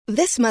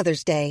This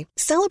Mother's Day,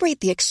 celebrate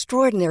the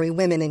extraordinary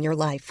women in your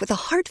life with a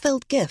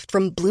heartfelt gift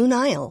from Blue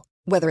Nile.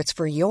 Whether it's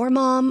for your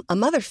mom, a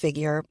mother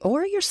figure,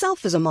 or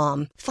yourself as a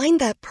mom, find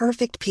that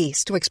perfect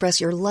piece to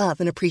express your love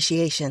and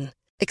appreciation.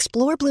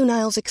 Explore Blue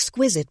Nile's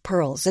exquisite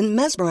pearls and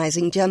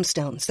mesmerizing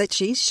gemstones that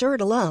she's sure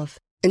to love.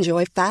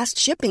 Enjoy fast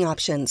shipping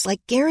options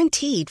like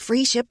guaranteed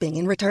free shipping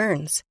and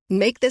returns.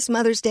 Make this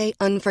Mother's Day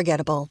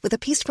unforgettable with a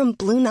piece from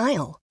Blue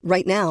Nile.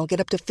 Right now, get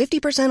up to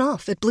 50%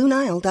 off at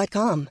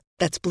BlueNile.com.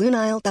 That's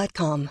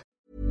BlueNile.com.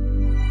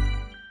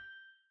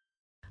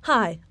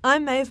 Hi,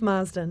 I'm Maeve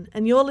Marsden,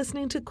 and you're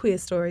listening to Queer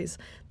Stories,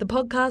 the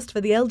podcast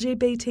for the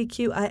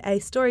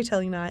LGBTQIA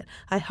Storytelling Night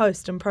I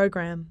host and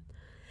program.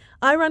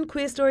 I run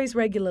Queer Stories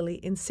regularly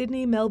in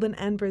Sydney, Melbourne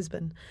and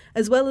Brisbane,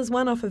 as well as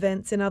one-off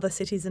events in other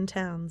cities and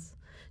towns.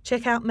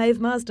 Check out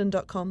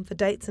maevemarsden.com for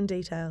dates and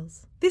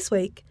details. This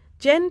week,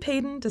 Jen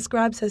Peden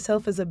describes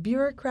herself as a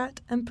bureaucrat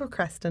and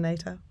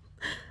procrastinator.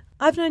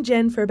 I've known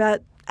Jen for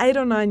about 8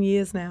 or 9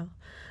 years now.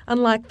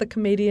 Unlike the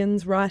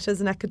comedians, writers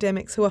and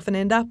academics who often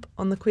end up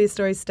on the Queer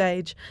Stories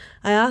stage,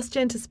 I asked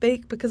Jen to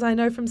speak because I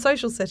know from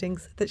social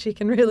settings that she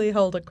can really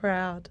hold a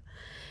crowd.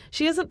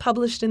 She isn't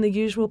published in the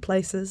usual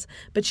places,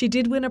 but she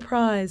did win a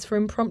prize for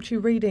impromptu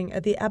reading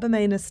at the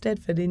Abermain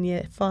Eisteddfod in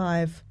Year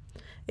 5.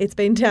 It's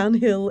been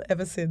downhill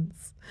ever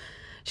since.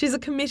 She's a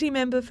committee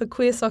member for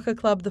queer soccer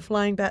club the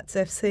Flying Bats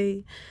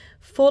FC,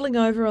 falling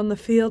over on the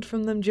field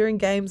from them during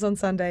games on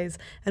Sundays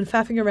and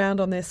faffing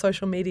around on their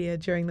social media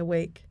during the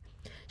week.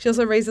 She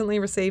also recently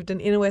received an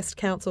Inner West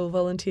Council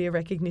Volunteer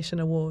Recognition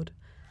Award.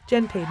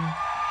 Jen Peden.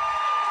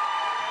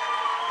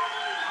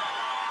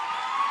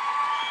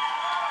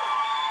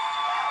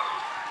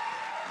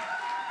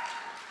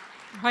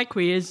 Hi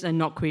queers and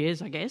not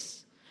queers, I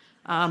guess.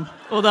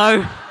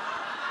 Although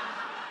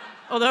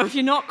if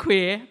you're not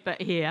queer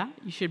but here,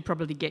 you should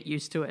probably get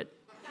used to it.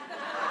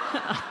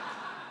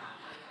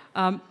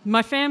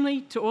 My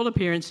family, to all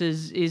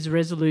appearances, is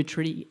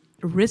resolutely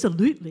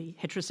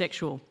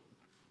heterosexual.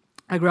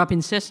 I grew up in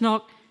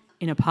Cessnock,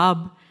 in a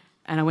pub,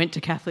 and I went to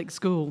Catholic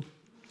school,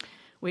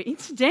 where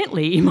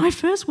incidentally, in my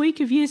first week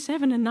of Year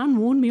 7, a nun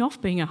warned me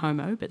off being a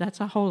homo, but that's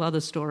a whole other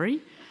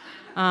story.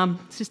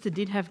 Sister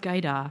did have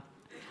gaydar.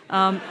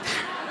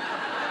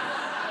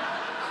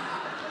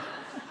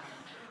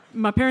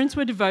 My parents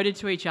were devoted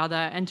to each other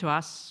and to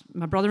us.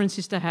 My brother and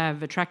sister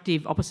have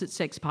attractive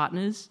opposite-sex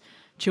partners,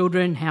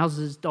 children,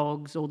 houses,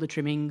 dogs, all the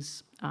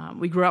trimmings.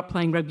 We grew up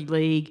playing rugby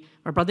league.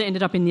 My brother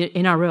ended up in the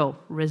NRL,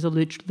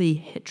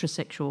 resolutely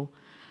heterosexual.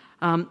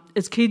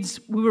 As kids,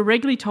 we were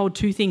regularly told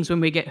 2 things when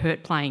we get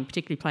hurt playing,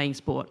 particularly playing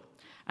sport.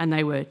 And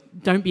they were,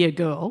 don't be a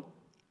girl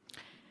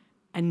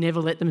and never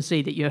let them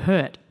see that you're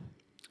hurt.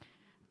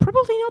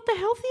 Probably not the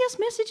healthiest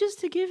messages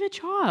to give a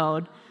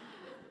child,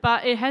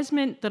 but it has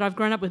meant that I've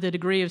grown up with a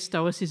degree of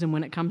stoicism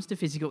when it comes to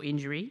physical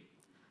injury,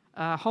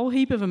 a whole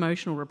heap of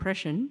emotional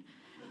repression,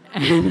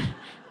 and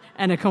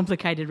a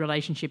complicated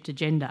relationship to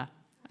gender.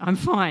 I'm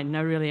fine.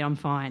 No, really, I'm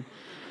fine.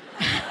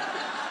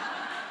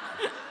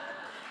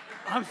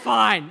 I'm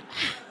fine.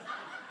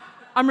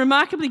 I'm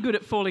remarkably good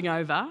at falling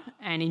over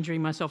and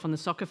injuring myself on the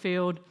soccer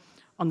field,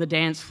 on the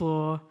dance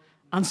floor,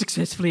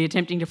 unsuccessfully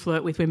attempting to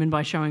flirt with women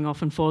by showing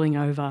off and falling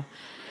over.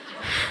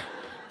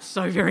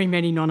 So very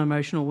many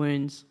non-emotional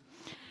wounds.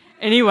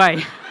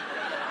 Anyway,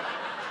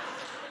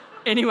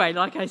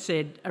 like I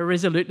said, a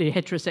resolutely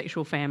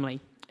heterosexual family.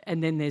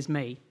 And then there's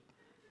me.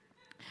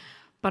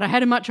 But I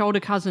had a much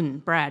older cousin,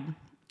 Brad.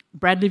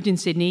 Brad lived in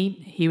Sydney.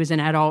 He was an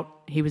adult.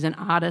 He was an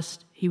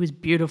artist. He was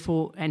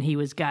beautiful and he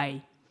was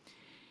gay.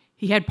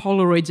 He had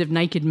Polaroids of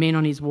naked men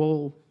on his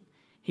wall.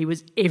 He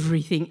was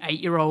everything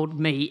 8-year-old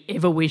me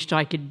ever wished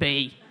I could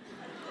be.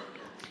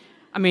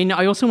 I mean,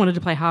 I also wanted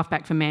to play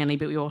halfback for Manly,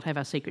 but we all have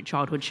our secret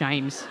childhood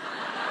shames.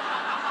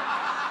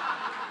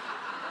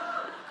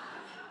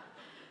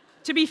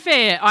 To be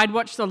fair, I'd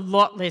watched a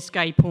lot less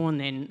gay porn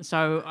then,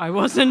 so I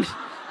wasn't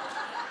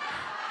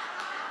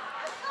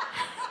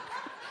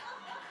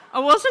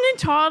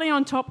entirely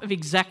on top of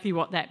exactly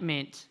what that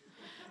meant.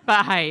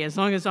 But hey, as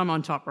long as I'm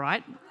on top,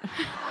 right?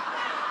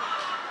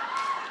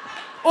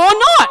 Or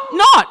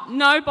not.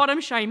 No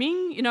bottom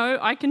shaming. You know,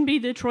 I can be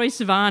the Troye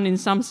Sivan in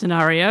some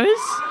scenarios.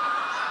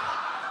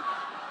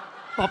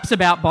 Bop's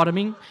about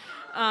bottoming.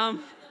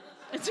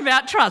 It's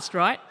about trust,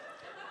 right?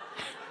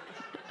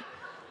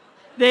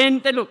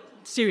 Then look,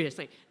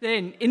 seriously.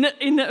 Then in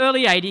the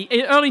early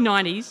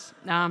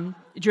 90s,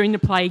 during the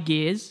plague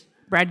years,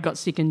 Brad got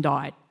sick and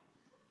died.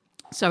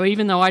 So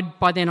even though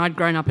by then I'd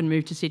grown up and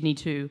moved to Sydney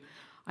too,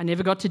 I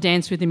never got to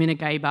dance with him in a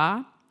gay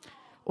bar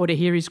or to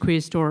hear his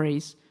queer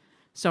stories.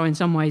 So in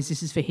some ways,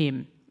 this is for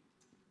him.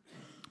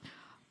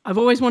 I've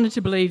always wanted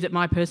to believe that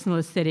my personal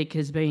aesthetic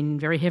has been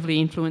very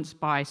heavily influenced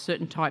by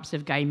certain types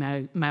of gay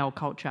male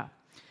culture.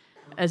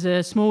 As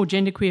a small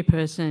genderqueer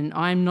person,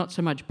 I'm not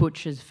so much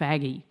butch as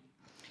faggy.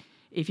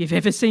 If you've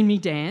ever seen me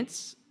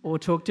dance or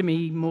talk to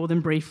me more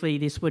than briefly,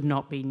 this would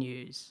not be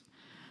news.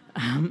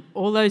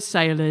 All those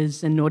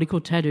sailors and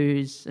nautical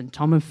tattoos and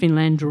Tom of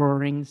Finland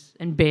drawings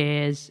and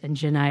bears and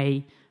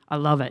Janae, I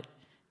love it.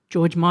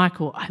 George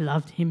Michael, I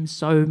loved him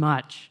so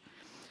much.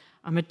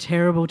 I'm a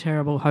terrible,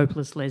 terrible,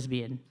 hopeless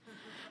lesbian.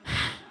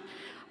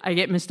 I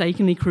get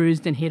mistakenly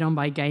cruised and hit on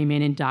by gay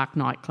men in dark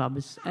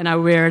nightclubs, and I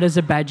wear it as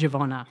a badge of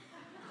honour.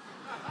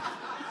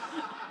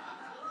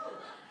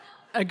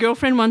 A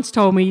girlfriend once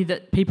told me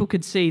that people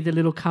could see the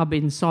little cub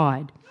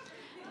inside.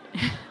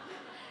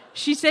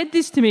 She said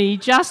this to me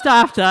just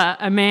after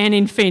a man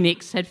in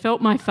Phoenix had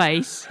felt my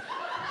face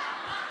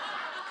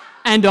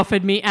and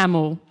offered me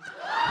amyl.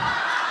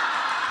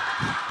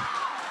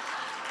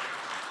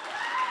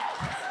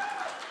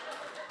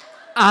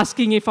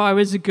 Asking if I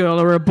was a girl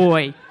or a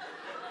boy.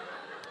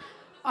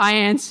 I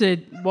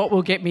answered, "What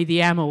will get me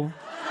the amyl?"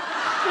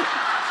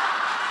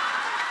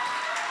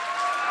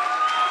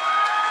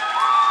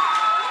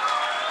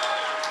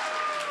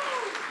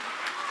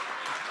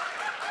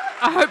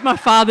 I hope my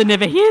father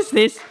never hears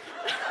this.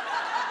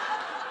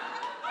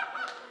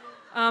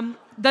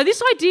 Though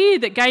this idea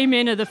that gay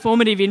men are the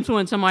formative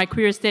influence on my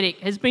queer aesthetic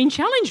has been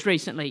challenged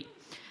recently.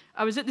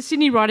 I was at the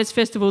Sydney Writers'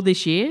 Festival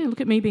this year. Look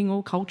at me being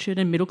all cultured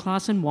and middle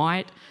class and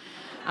white.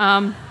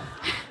 And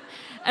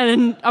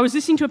I was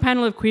listening to a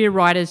panel of queer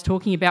writers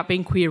talking about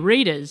being queer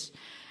readers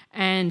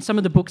and some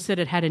of the books that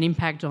had had an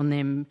impact on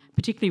them,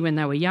 particularly when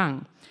they were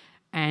young.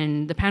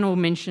 And the panel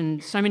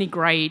mentioned so many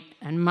great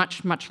and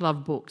much, much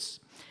loved books.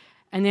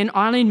 And then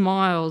Eileen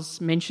Miles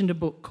mentioned a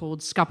book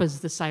called Scuppers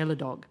the Sailor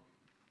Dog.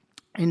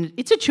 And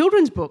it's a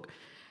children's book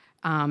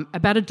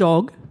about a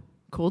dog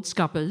called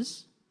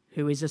Scuppers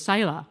who is a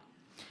sailor.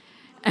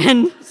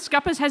 And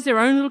Scuppers has their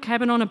own little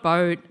cabin on a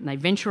boat and they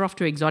venture off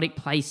to exotic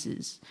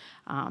places.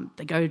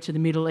 They go to the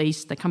Middle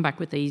East, they come back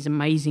with these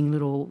amazing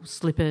little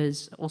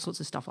slippers, all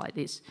sorts of stuff like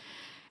this.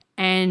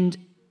 And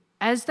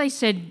as they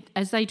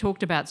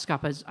talked about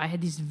Scuppers, I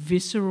had this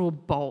visceral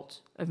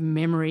bolt of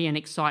memory and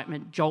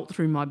excitement jolt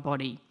through my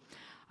body.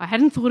 I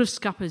hadn't thought of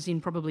Scuppers in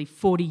probably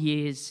 40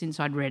 years since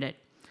I'd read it.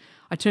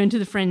 I turned to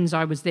the friends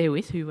I was there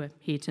with, who were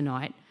here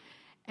tonight,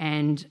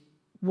 and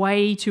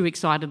way too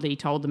excitedly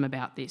told them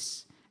about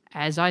this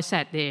as I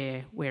sat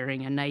there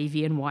wearing a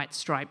navy and white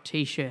striped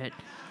T-shirt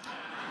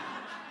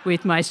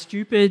with my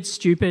stupid,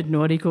 stupid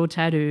nautical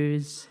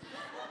tattoos.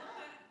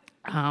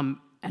 And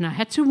I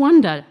had to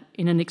wonder,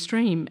 in an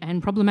extreme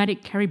and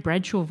problematic Carrie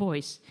Bradshaw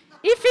voice,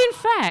 if in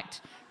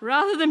fact,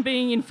 rather than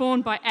being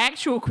informed by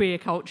actual queer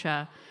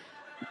culture,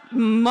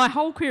 my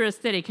whole queer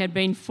aesthetic had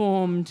been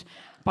formed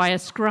by a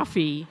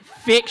scruffy,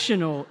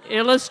 fictional,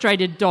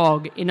 illustrated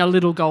dog in a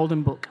little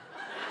golden book.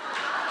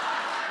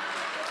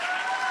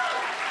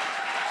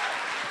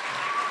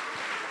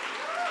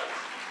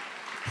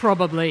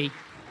 Probably.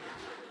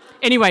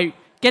 Anyway,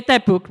 get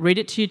that book, read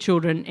it to your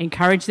children,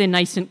 encourage their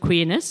nascent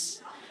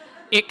queerness.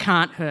 It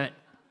can't hurt.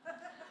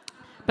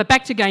 But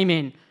back to gay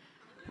men.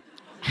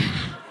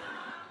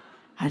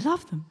 I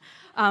love them.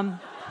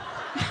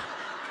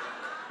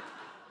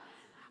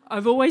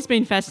 I've always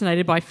been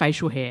fascinated by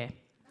facial hair.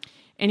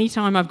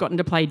 Anytime I've gotten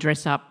to play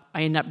dress up,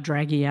 I end up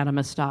dragging out a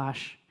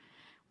moustache.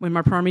 When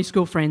my primary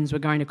school friends were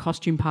going to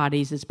costume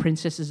parties as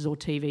princesses or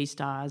TV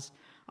stars,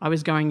 I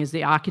was going as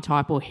the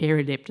archetypal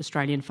hair-adept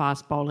Australian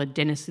fast bowler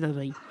Dennis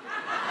Lilly.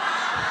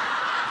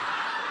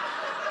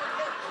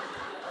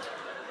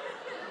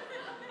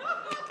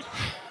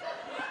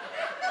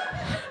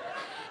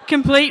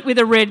 Complete with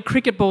a red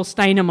cricket ball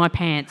stain on my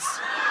pants.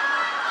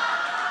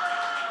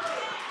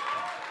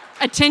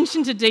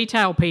 Attention to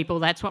detail, people,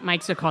 that's what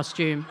makes a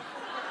costume.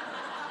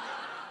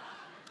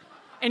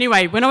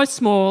 Anyway, when I was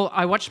small,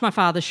 I watched my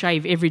father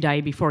shave every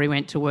day before he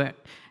went to work.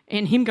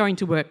 And him going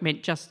to work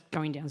meant just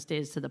going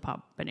downstairs to the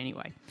pub. But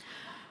anyway,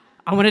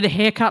 I wanted a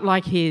haircut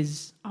like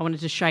his. I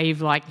wanted to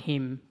shave like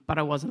him, but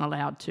I wasn't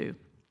allowed to.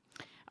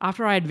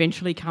 After I had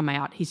eventually come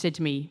out, he said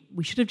to me,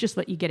 "We should have just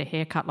let you get a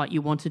haircut like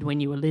you wanted when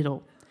you were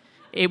little.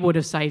 It would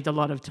have saved a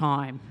lot of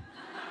time."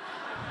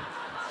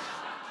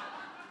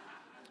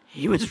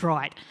 He was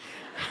right.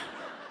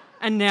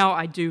 And now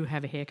I do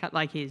have a haircut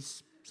like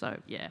his. So,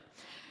 yeah.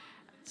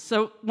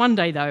 So one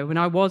day, though, when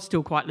I was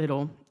still quite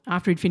little,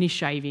 after he'd finished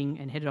shaving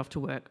and headed off to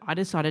work, I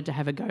decided to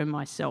have a go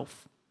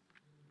myself.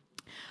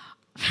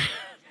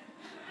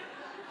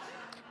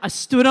 I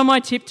stood on my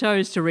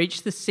tiptoes to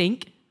reach the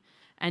sink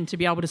and to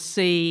be able to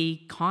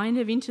see kind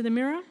of into the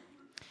mirror.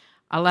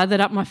 I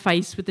lathered up my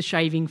face with the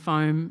shaving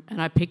foam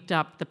and I picked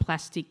up the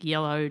plastic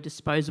yellow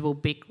disposable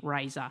Bic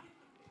razor.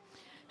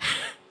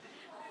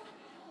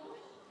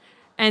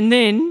 And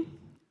then,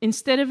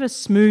 instead of a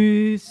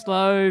smooth,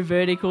 slow,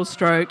 vertical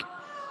stroke,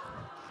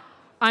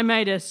 I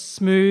made a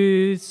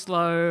smooth,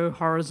 slow,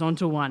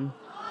 horizontal one.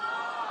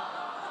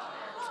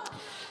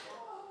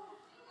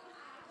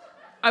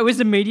 I was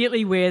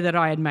immediately aware that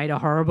I had made a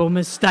horrible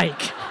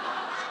mistake.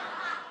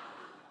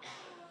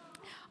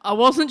 I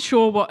wasn't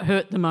sure what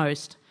hurt the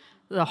most,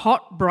 the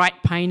hot,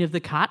 bright pain of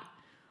the cut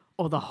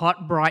or the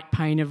hot, bright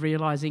pain of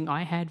realising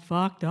I had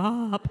fucked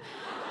up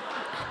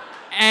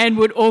and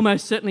would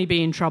almost certainly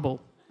be in trouble.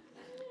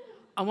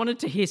 I wanted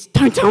to hiss,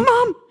 "Don't tell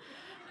Mum!"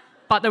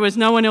 But there was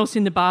no one else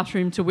in the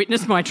bathroom to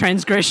witness my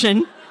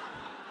transgression,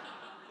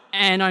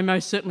 and I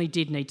most certainly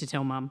did need to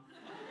tell Mum.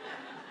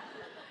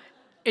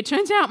 It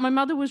turns out my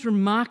mother was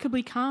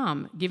remarkably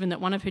calm, given that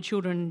one of her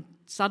children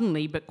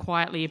suddenly but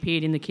quietly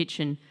appeared in the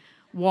kitchen,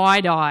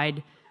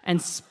 wide-eyed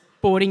and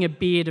sporting a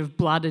beard of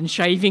blood and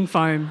shaving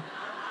foam.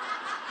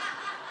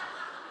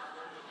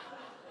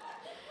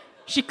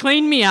 She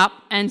cleaned me up,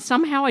 and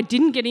somehow I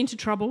didn't get into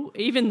trouble,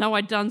 even though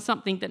I'd done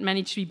something that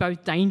managed to be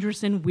both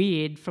dangerous and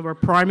weird for a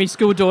primary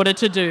school daughter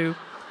to do.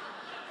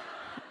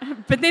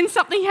 But then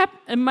something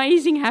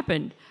amazing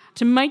happened.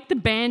 To make the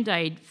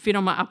Band-Aid fit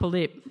on my upper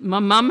lip, my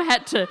mum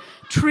had to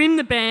trim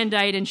the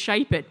Band-Aid and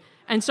shape it.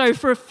 And so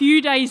for a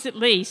few days at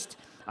least,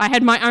 I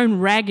had my own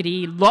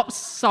raggedy,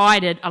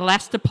 lopsided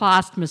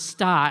elastoplast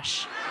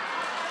moustache.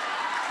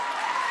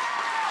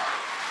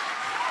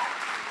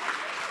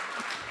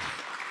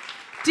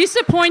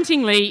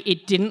 Disappointingly,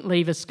 it didn't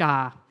leave a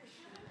scar.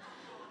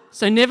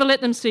 So never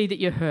let them see that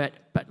you're hurt,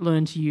 but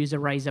learn to use a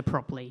razor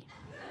properly.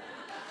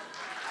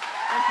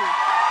 Thank you.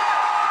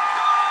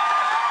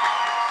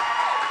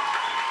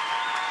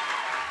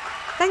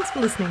 Thanks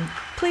for listening.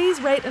 Please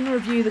rate and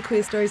review the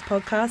Queer Stories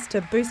podcast to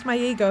boost my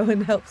ego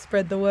and help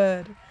spread the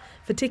word.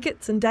 For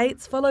tickets and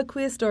dates, follow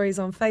Queer Stories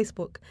on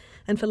Facebook.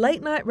 And for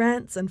late night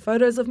rants and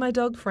photos of my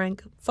dog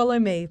Frank, follow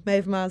me,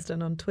 Maeve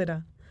Marsden, on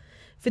Twitter.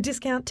 For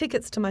discount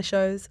tickets to my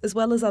shows, as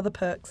well as other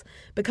perks,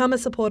 become a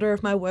supporter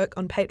of my work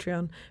on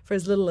Patreon for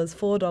as little as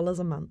 $4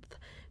 a month.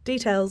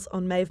 Details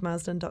on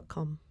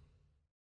maevemarsden.com.